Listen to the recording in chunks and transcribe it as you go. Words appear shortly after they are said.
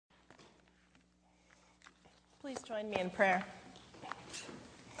Please join me in prayer.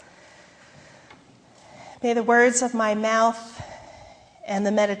 May the words of my mouth and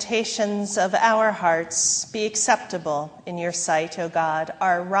the meditations of our hearts be acceptable in your sight, O God,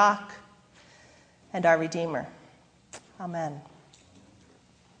 our rock and our Redeemer. Amen.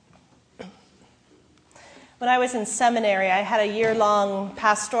 When I was in seminary, I had a year-long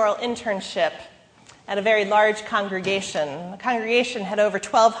pastoral internship at a very large congregation. The congregation had over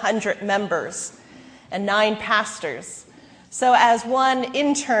 1,200 members and 9 pastors. So as one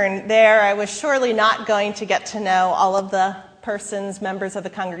intern there, I was surely not going to get to know all of the members of the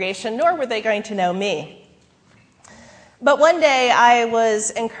congregation, nor were they going to know me. But one day I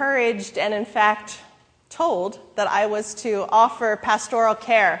was encouraged and in fact told that I was to offer pastoral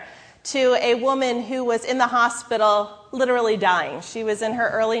care to a woman who was in the hospital literally dying. She was in her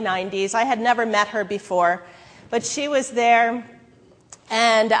early 90s. I had never met her before, but she was there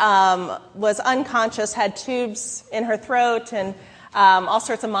and was unconscious, had tubes in her throat and all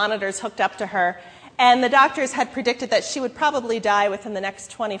sorts of monitors hooked up to her. And the doctors had predicted that she would probably die within the next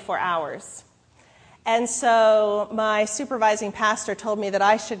 24 hours. And so my supervising pastor told me that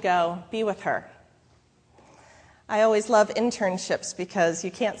I should go be with her. I always love internships because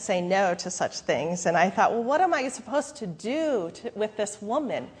you can't say no to such things. And I thought, well, what am I supposed to do with this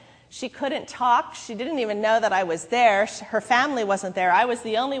woman? She couldn't talk. She didn't even know that I was there. Her family wasn't there. I was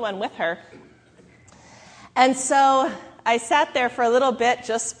the only one with her. And so I sat there for a little bit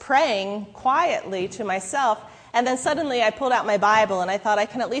just praying quietly to myself. And then suddenly I pulled out my Bible and I thought I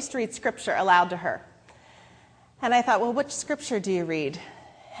can at least read scripture aloud to her. And I thought, well, which scripture do you read?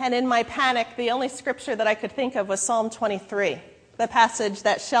 And in my panic, the only scripture that I could think of was Psalm 23, the passage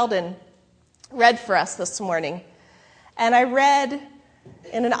that Sheldon read for us this morning. And I read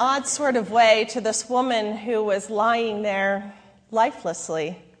in an odd sort of way to this woman who was lying there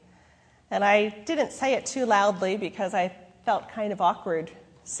lifelessly. And I didn't say it too loudly because I felt kind of awkward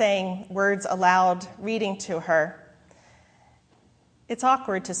saying words aloud, reading to her. It's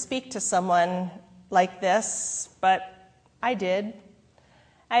awkward to speak to someone like this, but I did.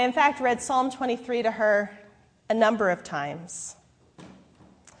 I, in fact, read Psalm 23 to her a number of times.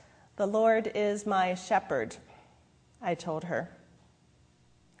 "The Lord is my shepherd," I told her.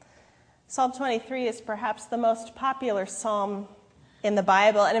 Psalm 23 is perhaps the most popular psalm in the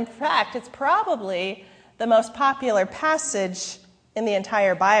Bible, and in fact, it's probably the most popular passage in the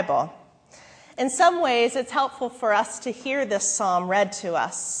entire Bible. In some ways, it's helpful for us to hear this psalm read to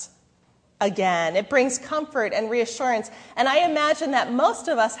us again. It brings comfort and reassurance, and I imagine that most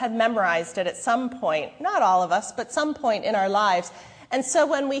of us had memorized it at some point, not all of us, but some point in our lives. And so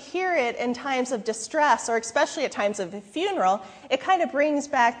when we hear it in times of distress, or especially at times of a funeral, it kind of brings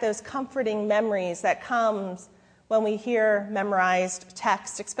back those comforting memories that comes when we hear memorized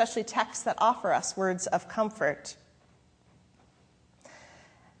texts, especially texts that offer us words of comfort.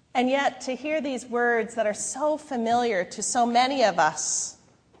 And yet, to hear these words that are so familiar to so many of us,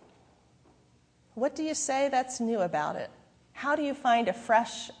 what do you say that's new about it? How do you find a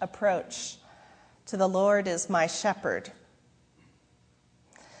fresh approach to "the Lord is my shepherd"?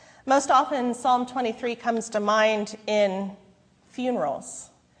 Most often, Psalm 23 comes to mind in funerals.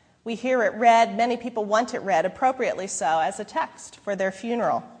 We hear it read, many people want it read, appropriately so, as a text for their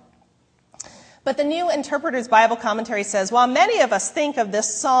funeral. But the New Interpreter's Bible Commentary says, while many of us think of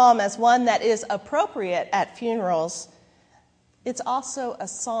this psalm as one that is appropriate at funerals, it's also a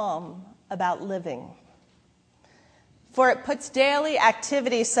psalm about living. For it puts daily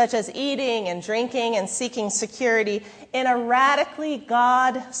activities such as eating and drinking and seeking security in a radically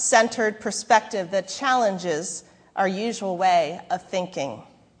God-centered perspective that challenges our usual way of thinking.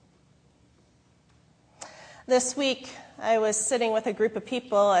 This week, I was sitting with a group of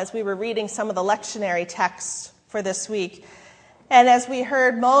people as we were reading some of the lectionary texts for this week. And as we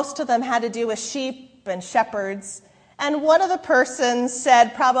heard, most of them had to do with sheep and shepherds. And one of the persons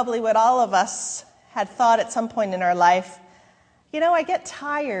said probably what all of us had thought at some point in our life, I get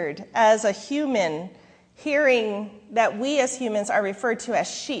tired as a human hearing that we as humans are referred to as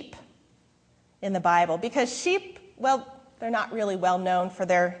sheep in the Bible, because sheep, they're not really well known for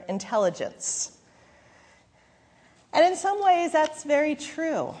their intelligence. And in some ways, that's very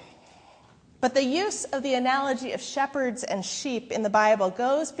true. But the use of the analogy of shepherds and sheep in the Bible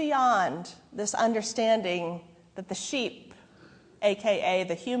goes beyond this understanding that the sheep, aka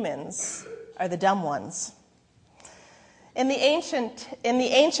the humans, are the dumb ones. In the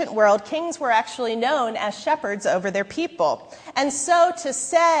ancient world, kings were actually known as shepherds over their people. And so to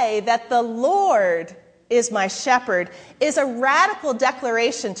say that the Lord is my shepherd is a radical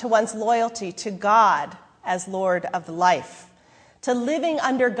declaration to one's loyalty to God as Lord of life, to living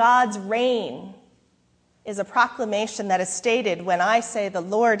under God's reign is a proclamation that is stated when I say the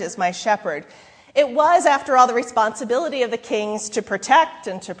Lord is my shepherd. It was, after all, the responsibility of the kings to protect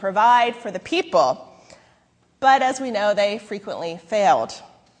and to provide for the people. But as we know, they frequently failed.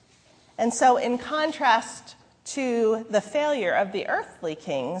 And so in contrast to the failure of the earthly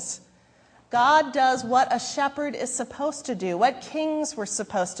kings, God does what a shepherd is supposed to do, what kings were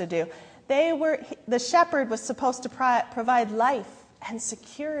supposed to do. The shepherd was supposed to provide life and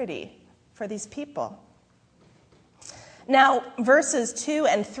security for these people. Now, verses 2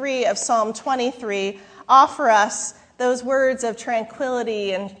 and 3 of Psalm 23 offer us those words of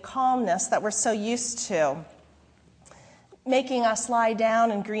tranquility and calmness that we're so used to, making us lie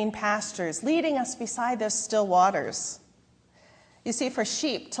down in green pastures, leading us beside those still waters. You see, for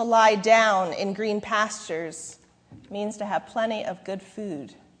sheep to lie down in green pastures means to have plenty of good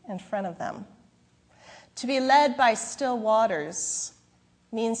food in front of them. To be led by still waters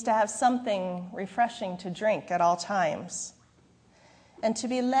means to have something refreshing to drink at all times. And to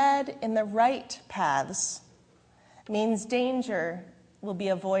be led in the right paths means danger will be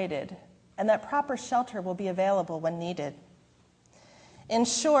avoided and that proper shelter will be available when needed. In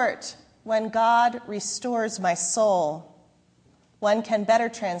short, when God restores my soul, one can better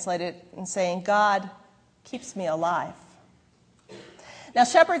translate it in saying, God keeps me alive. Now,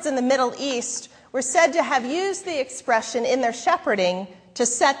 shepherds in the Middle East were said to have used the expression in their shepherding to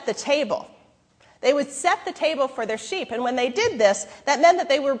set the table. They would set the table for their sheep, and when they did this, that meant that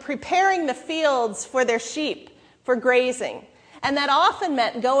they were preparing the fields for their sheep for grazing. And that often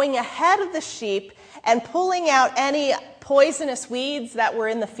meant going ahead of the sheep and pulling out any poisonous weeds that were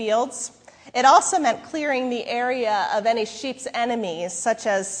in the fields. It also meant clearing the area of any sheep's enemies, such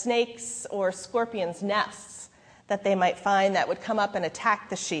as snakes or scorpions' nests that they might find that would come up and attack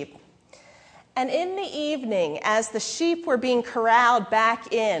the sheep. And in the evening, as the sheep were being corralled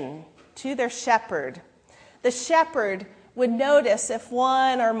back in to their shepherd, the shepherd would notice if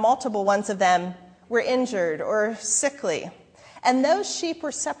one or multiple ones of them were injured or sickly. And those sheep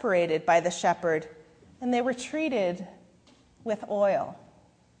were separated by the shepherd, and they were treated with oil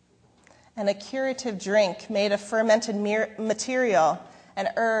and a curative drink made of fermented material and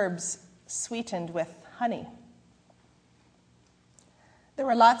herbs sweetened with honey. There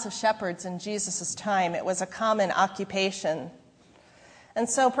were lots of shepherds in Jesus' time. It was a common occupation. And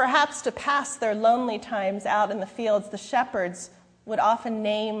so perhaps to pass their lonely times out in the fields, the shepherds would often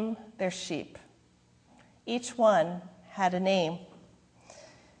name their sheep. Each one had a name.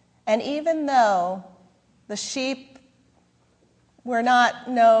 And even though the sheep were not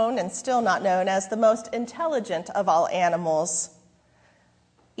known, and still not known, as the most intelligent of all animals,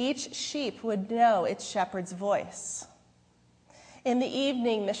 each sheep would know its shepherd's voice. In the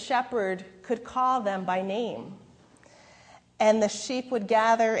evening, the shepherd could call them by name, and the sheep would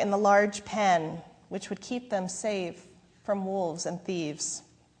gather in the large pen, which would keep them safe from wolves and thieves.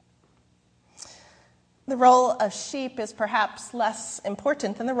 The role of sheep is perhaps less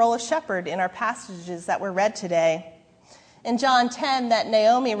important than the role of shepherd in our passages that were read today. In John 10, that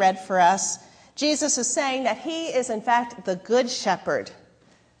Naomi read for us, Jesus is saying that he is, in fact, the good shepherd.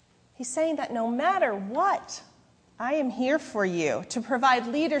 He's saying that no matter what, I am here for you to provide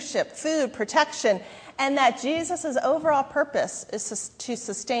leadership, food, protection, and that Jesus' overall purpose is to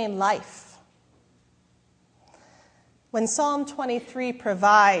sustain life. When Psalm 23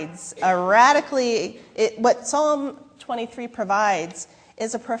 provides what Psalm 23 provides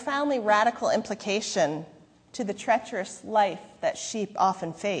is a profoundly radical implication to the treacherous life that sheep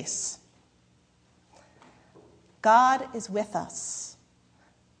often face. God is with us,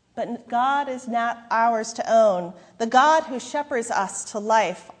 but God is not ours to own. The God who shepherds us to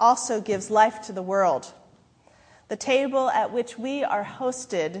life also gives life to the world. The table at which we are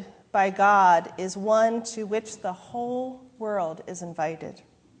hosted by God is one to which the whole world is invited.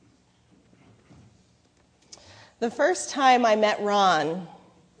 The first time I met Ron,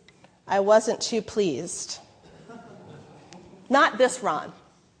 I wasn't too pleased. Not this Ron.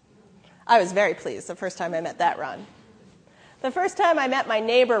 I was very pleased the first time I met that Ron. The first time I met my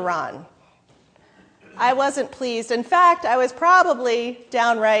neighbor Ron, I wasn't pleased. In fact, I was probably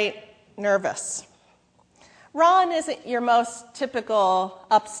downright nervous. Ron isn't your most typical,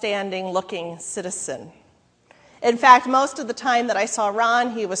 upstanding-looking citizen. In fact, most of the time that I saw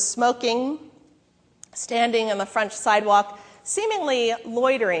Ron, he was smoking, standing on the front sidewalk, seemingly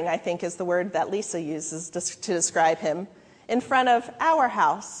loitering, I think is the word that Lisa uses to describe him, in front of our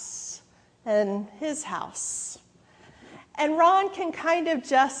house and his house. And Ron can kind of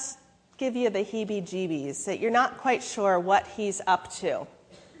just give you the heebie-jeebies, that you're not quite sure what he's up to.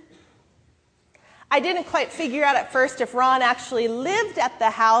 I didn't quite figure out at first if Ron actually lived at the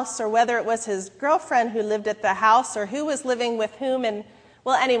house or whether it was his girlfriend who lived at the house or who was living with whom. And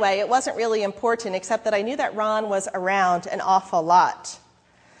well, anyway, it wasn't really important except that I knew that Ron was around an awful lot.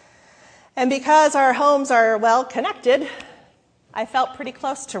 And because our homes are well connected, I felt pretty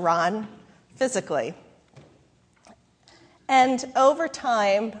close to Ron physically. And over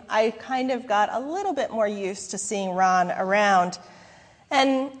time, I kind of got a little bit more used to seeing Ron around.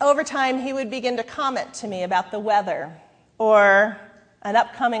 And over time, he would begin to comment to me about the weather or an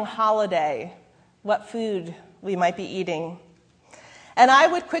upcoming holiday, what food we might be eating. And I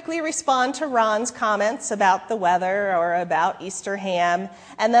would quickly respond to Ron's comments about the weather or about Easter ham,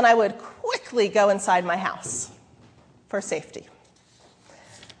 and then I would quickly go inside my house for safety.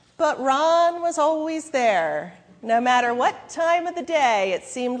 But Ron was always there. No matter what time of the day, it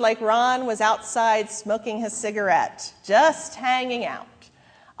seemed like Ron was outside smoking his cigarette, just hanging out,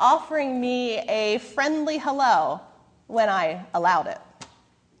 offering me a friendly hello when I allowed it.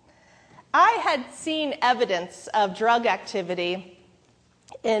 I had seen evidence of drug activity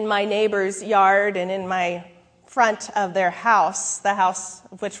in my neighbor's yard and in my front of their house, the house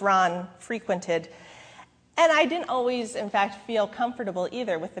which Ron frequented. And I didn't always, in fact, feel comfortable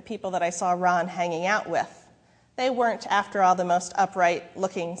either with the people that I saw Ron hanging out with. They weren't, after all, the most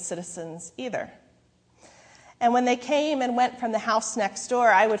upright-looking citizens either. And when they came and went from the house next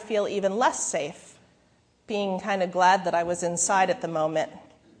door, I would feel even less safe, being kind of glad that I was inside at the moment.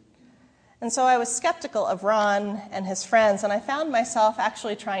 And so I was skeptical of Ron and his friends, and I found myself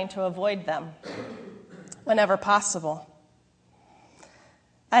actually trying to avoid them whenever possible.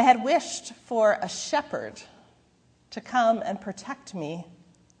 I had wished for a shepherd to come and protect me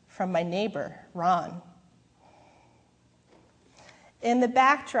from my neighbor, Ron. In the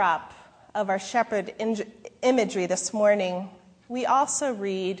backdrop of our shepherd imagery this morning, we also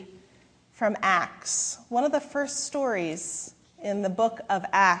read from Acts, one of the first stories in the book of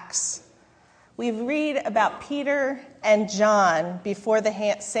Acts. We read about Peter and John before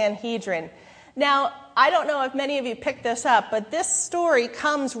the Sanhedrin. Now, I don't know if many of you picked this up, but this story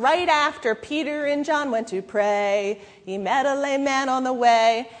comes right after Peter and John went to pray. He met a lame man on the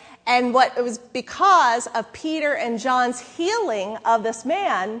way. And it was because of Peter and John's healing of this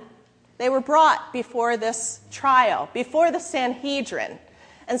man, they were brought before this trial, before the Sanhedrin.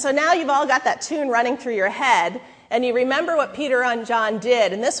 And so now you've all got that tune running through your head, and you remember what Peter and John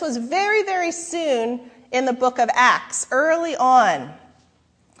did. And this was very, very soon in the book of Acts, early on.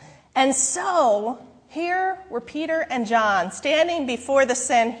 And so here were Peter and John standing before the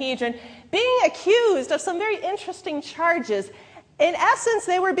Sanhedrin, being accused of some very interesting charges. In essence,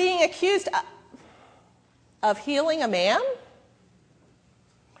 they were being accused of healing a man.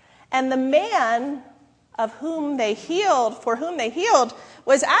 And the man for whom they healed,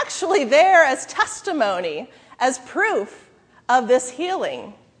 was actually there as testimony, as proof of this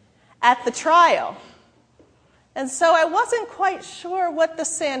healing at the trial. And so I wasn't quite sure what the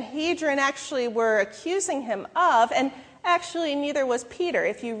Sanhedrin actually were accusing him of, and actually neither was Peter,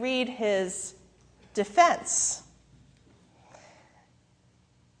 if you read his defense.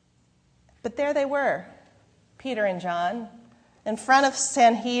 But there they were, Peter and John, in front of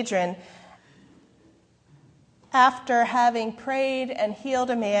Sanhedrin, after having prayed and healed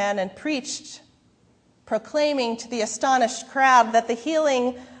a man and preached, proclaiming to the astonished crowd that the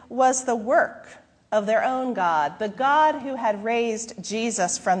healing was the work of their own God, the God who had raised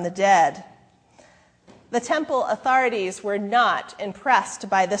Jesus from the dead. The temple authorities were not impressed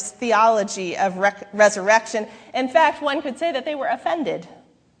by this theology of resurrection. In fact, one could say that they were offended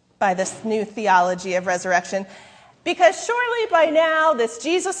by this new theology of resurrection, because surely by now this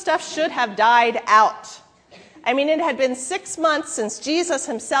Jesus stuff should have died out. I mean, it had been 6 months since Jesus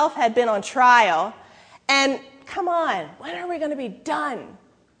himself had been on trial, and come on, when are we going to be done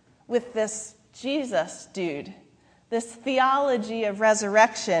with this Jesus dude, this theology of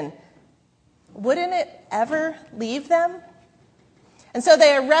resurrection? Wouldn't it ever leave them? And so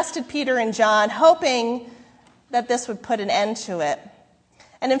they arrested Peter and John, hoping that this would put an end to it.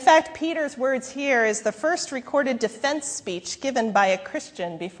 And in fact, Peter's words here is the first recorded defense speech given by a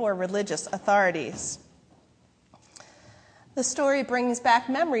Christian before religious authorities. The story brings back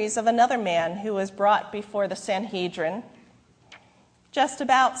memories of another man who was brought before the Sanhedrin just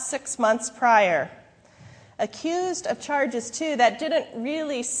about 6 months prior, accused of charges, too, that didn't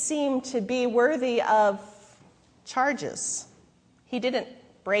really seem to be worthy of charges. He didn't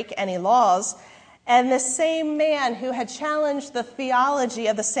break any laws. And the same man who had challenged the theology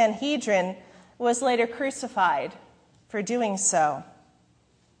of the Sanhedrin was later crucified for doing so.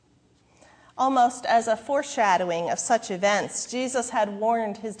 Almost as a foreshadowing of such events, Jesus had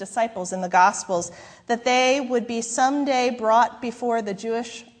warned his disciples in the Gospels that they would be someday brought before the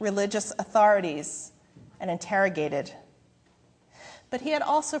Jewish religious authorities and interrogated. But he had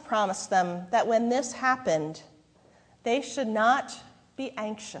also promised them that when this happened, they should not be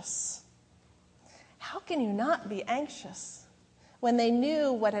anxious. How can you not be anxious when they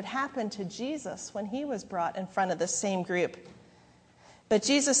knew what had happened to Jesus when he was brought in front of the same group? But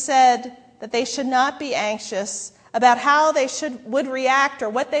Jesus said that they should not be anxious about how they would react or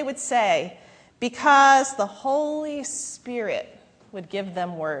what they would say, because the Holy Spirit would give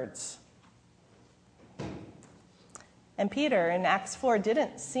them words. And Peter in Acts 4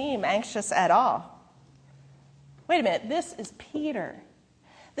 didn't seem anxious at all. Wait a minute, this is Peter.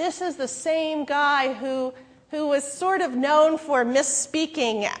 This is the same guy who was sort of known for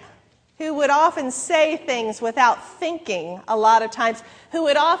misspeaking, who would often say things without thinking a lot of times, who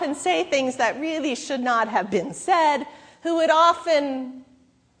would often say things that really should not have been said, who would often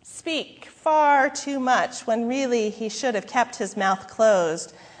speak far too much when really he should have kept his mouth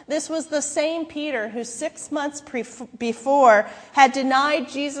closed. This was the same Peter who 6 months before had denied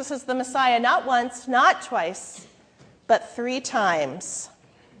Jesus as the Messiah, not once, not twice, but 3 times.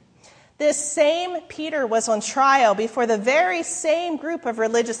 This same Peter was on trial before the very same group of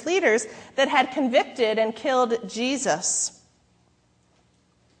religious leaders that had convicted and killed Jesus.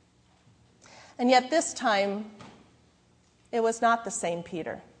 And yet this time, it was not the same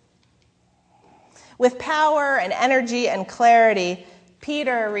Peter. With power and energy and clarity,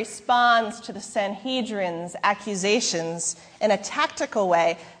 Peter responds to the Sanhedrin's accusations in a tactical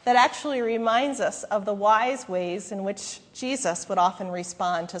way that actually reminds us of the wise ways in which Jesus would often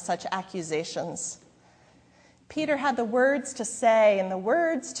respond to such accusations. Peter had the words to say and the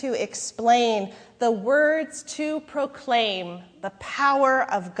words to explain, the words to proclaim the power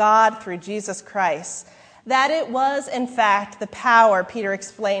of God through Jesus Christ. That it was, in fact, the power, Peter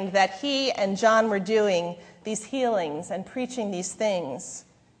explained, that he and John were doing these healings and preaching these things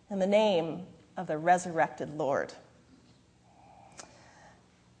in the name of the resurrected Lord.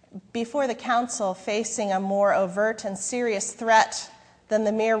 Before the council, facing a more overt and serious threat than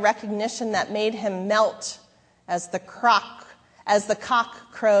the mere recognition that made him melt as the cock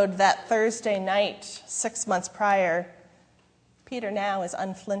crowed that Thursday night 6 months prior, Peter now is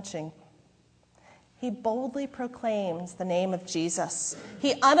unflinching. He boldly proclaims the name of Jesus.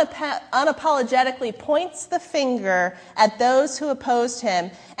 He unapologetically points the finger at those who opposed him,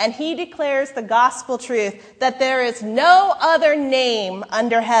 and he declares the gospel truth that there is no other name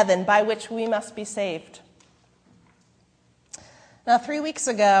under heaven by which we must be saved. Now, 3 weeks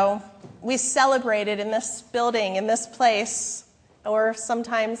ago, we celebrated in this building, in this place, or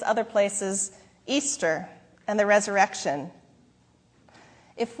sometimes other places, Easter and the resurrection.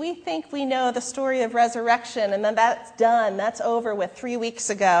 If we think we know the story of resurrection and then that's done, that's over with 3 weeks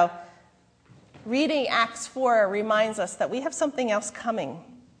ago, reading Acts 4 reminds us that we have something else coming.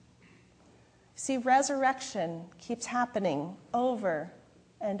 See, resurrection keeps happening over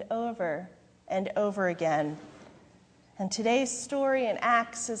and over and over again. And today's story in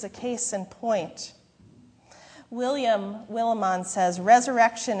Acts is a case in point. William Willimon says,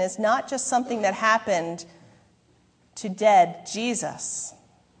 resurrection is not just something that happened to dead Jesus,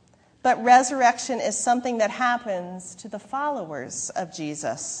 but resurrection is something that happens to the followers of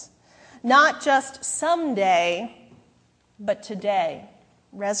Jesus. Not just someday, but today.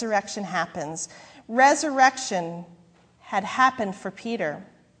 Resurrection happens. Resurrection had happened for Peter,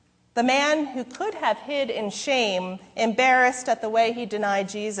 the man who could have hid in shame, embarrassed at the way he denied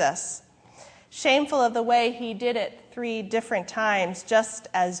Jesus, shameful of the way he did it 3 different times, just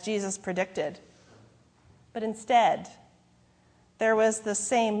as Jesus predicted. But instead, there was the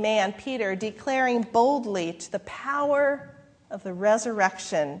same man, Peter, declaring boldly to the power of the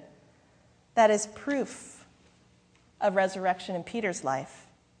resurrection. That is proof of resurrection in Peter's life.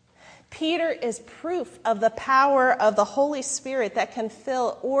 Peter is proof of the power of the Holy Spirit that can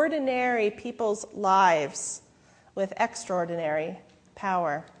fill ordinary people's lives with extraordinary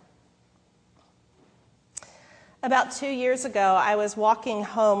power. About 2 years ago, I was walking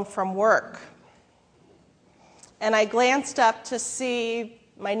home from work, and I glanced up to see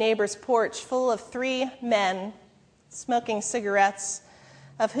my neighbor's porch full of 3 men smoking cigarettes,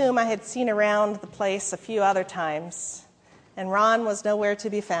 of whom I had seen around the place a few other times. And Ron was nowhere to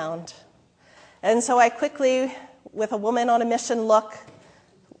be found. And so I quickly, with a woman on a mission look,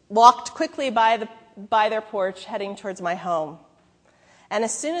 walked quickly by their porch, heading towards my home. And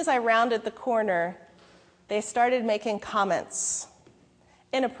as soon as I rounded the corner, they started making comments,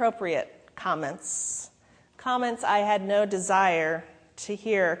 inappropriate comments I had no desire to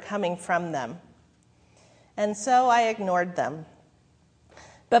hear coming from them. And so I ignored them.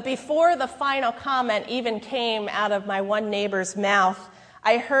 But before the final comment even came out of my one neighbor's mouth,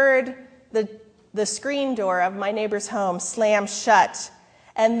 I heard the screen door of my neighbor's home slam shut,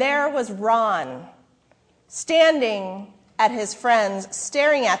 and there was Ron, standing at his friends,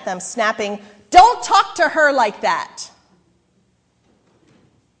 staring at them, snapping, "Don't talk to her like that."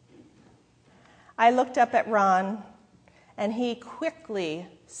 I looked up at Ron, and he quickly,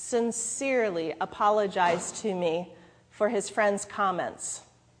 sincerely apologized to me for his friend's comments.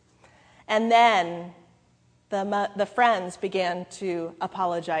 And then the friends began to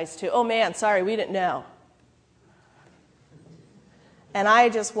apologize too. "Oh man, sorry, we didn't know." And I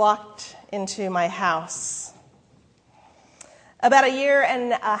just walked into my house. About a year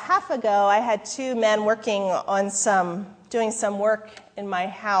and a half ago, I had two men working on doing some work in my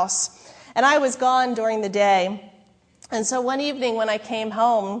house. And I was gone during the day. And so one evening when I came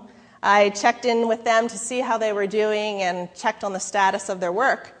home, I checked in with them to see how they were doing and checked on the status of their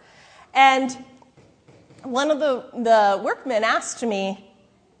work. And one of the workmen asked me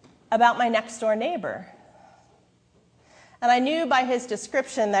about my next-door neighbor. And I knew by his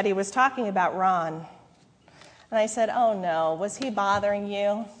description that he was talking about Ron. And I said, "Oh no, was he bothering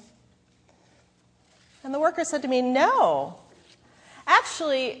you?" And the worker said to me, "No.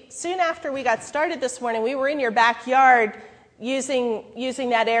 Actually, soon after we got started this morning, we were in your backyard using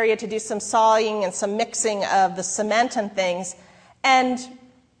that area to do some sawing and some mixing of the cement and things.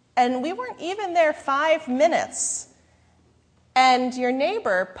 And we weren't even there 5 minutes. And your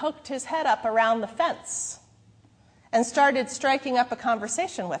neighbor poked his head up around the fence and started striking up a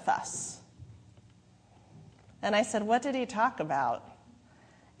conversation with us." And I said, "What did he talk about?"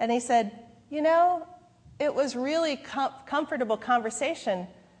 And he said, "It was really comfortable conversation,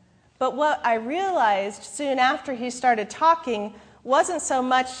 but what I realized soon after he started talking wasn't so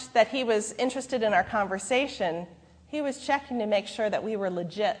much that he was interested in our conversation. He was checking to make sure that we were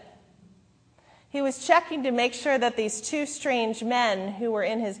legit. He was checking to make sure that these two strange men who were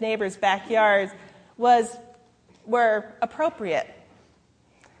in his neighbor's backyard were appropriate.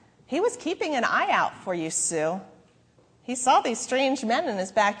 He was keeping an eye out for you, Sue. He saw these strange men in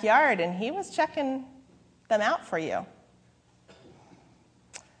his backyard, and he was checking them out for you."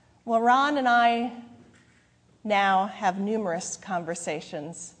 Well, Ron and I now have numerous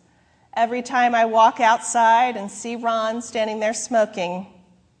conversations. Every time I walk outside and see Ron standing there smoking,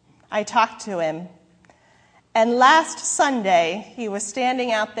 I talk to him. And last Sunday, he was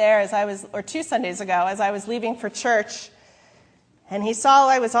standing out there or 2 Sundays ago, as I was leaving for church, and he saw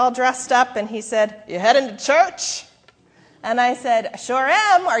I was all dressed up, and he said, "You heading to church?" And I said, "Sure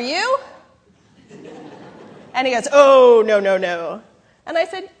am, are you?" And he goes, "Oh, no. And I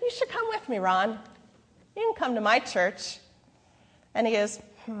said, "You should come with me, Ron. You can come to my church." And he goes,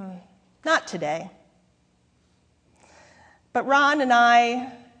 "Not today." But Ron and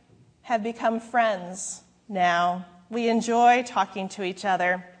I have become friends now. We enjoy talking to each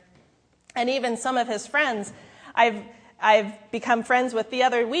other. And even some of his friends I've become friends with. The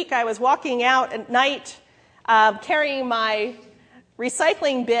other week I was walking out at night carrying my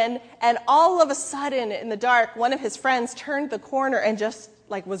recycling bin, and all of a sudden in the dark, one of his friends turned the corner and just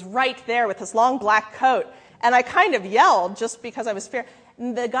was right there with his long black coat. And I kind of yelled just because I was fearing.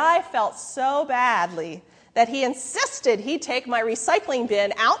 The guy felt so badly that he insisted he take my recycling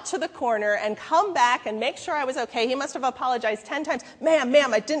bin out to the corner and come back and make sure I was okay. He must have apologized 10 times.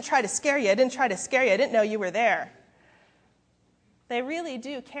 Ma'am, I didn't try to scare you. I didn't know you were there." They really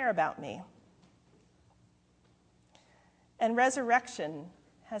do care about me. And resurrection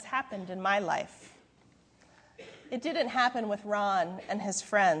has happened in my life. It didn't happen with Ron and his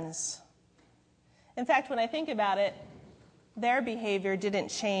friends. In fact, when I think about it, their behavior didn't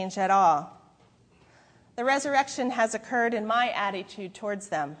change at all. The resurrection has occurred in my attitude towards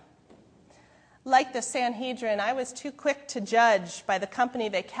them. Like the Sanhedrin, I was too quick to judge by the company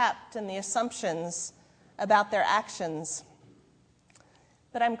they kept and the assumptions about their actions.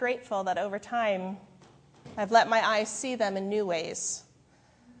 But I'm grateful that over time, I've let my eyes see them in new ways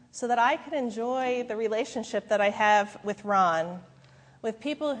so that I can enjoy the relationship that I have with Ron, with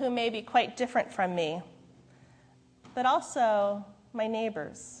people who may be quite different from me, but also my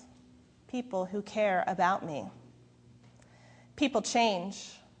neighbors, people who care about me. People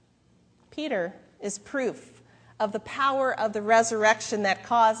change. Peter is proof of the power of the resurrection that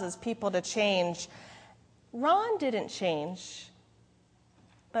causes people to change. Ron didn't change,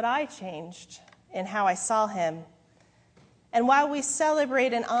 but I changed in how I saw him. And while we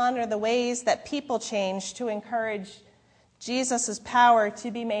celebrate and honor the ways that people change to encourage Jesus' power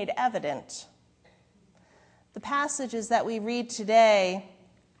to be made evident, The passages that we read today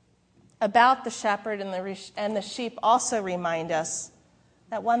about the shepherd and the sheep also remind us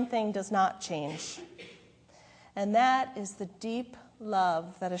that one thing does not change, and that is the deep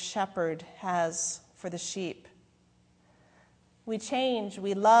love that a shepherd has for the sheep. We change,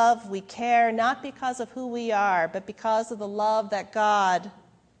 we love, we care, not because of who we are, but because of the love that God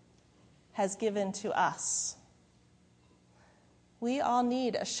has given to us. We all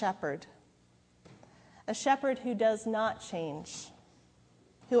need a shepherd who does not change,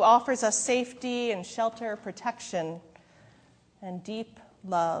 who offers us safety and shelter, protection, and deep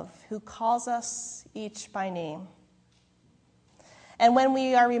love, who calls us each by name. And when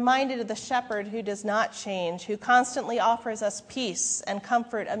we are reminded of the shepherd who does not change, who constantly offers us peace and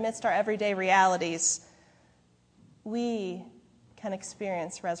comfort amidst our everyday realities, we can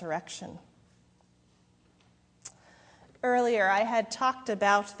experience resurrection. Earlier, I had talked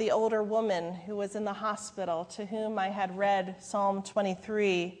about the older woman who was in the hospital to whom I had read Psalm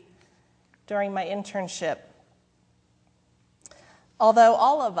 23 during my internship. Although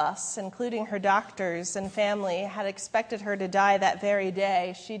all of us, including her doctors and family, had expected her to die that very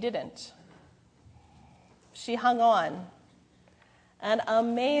day, she didn't. She hung on. And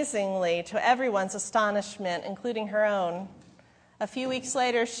amazingly, to everyone's astonishment, including her own, a few weeks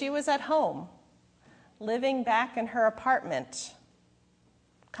later, she was at home, living back in her apartment,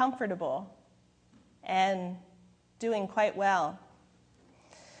 comfortable and doing quite well.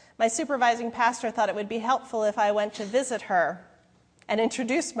 My supervising pastor thought it would be helpful if I went to visit her and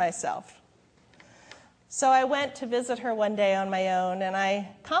introduce myself. So I went to visit her one day on my own, and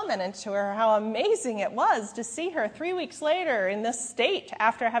I commented to her how amazing it was to see her 3 weeks later in this state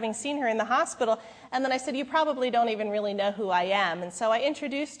after having seen her in the hospital. And then I said, "You probably don't even really know who I am." And so I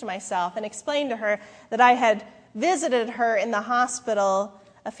introduced myself and explained to her that I had visited her in the hospital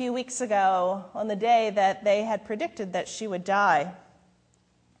a few weeks ago on the day that they had predicted that she would die.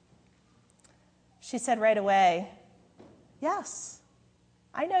 She said right away, "Yes,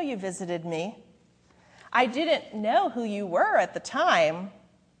 I know you visited me. I didn't know who you were at the time,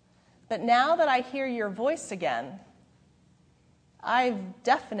 but now that I hear your voice again, I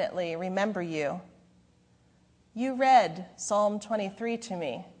definitely remember you. You read Psalm 23 to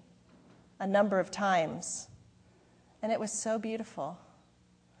me a number of times, and it was so beautiful."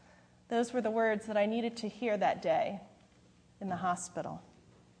 Those were the words that I needed to hear that day in the hospital.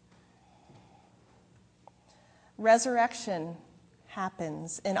 Resurrection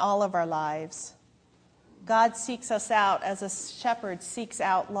happens in all of our lives. God seeks us out as a shepherd seeks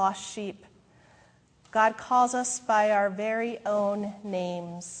out lost sheep. God calls us by our very own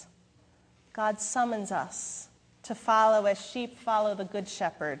names. God summons us to follow as sheep follow the good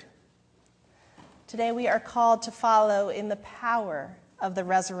shepherd. Today we are called to follow in the power of the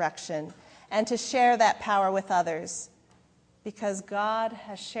resurrection and to share that power with others because God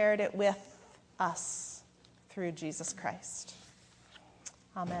has shared it with us through Jesus Christ.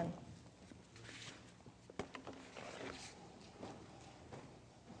 Amen.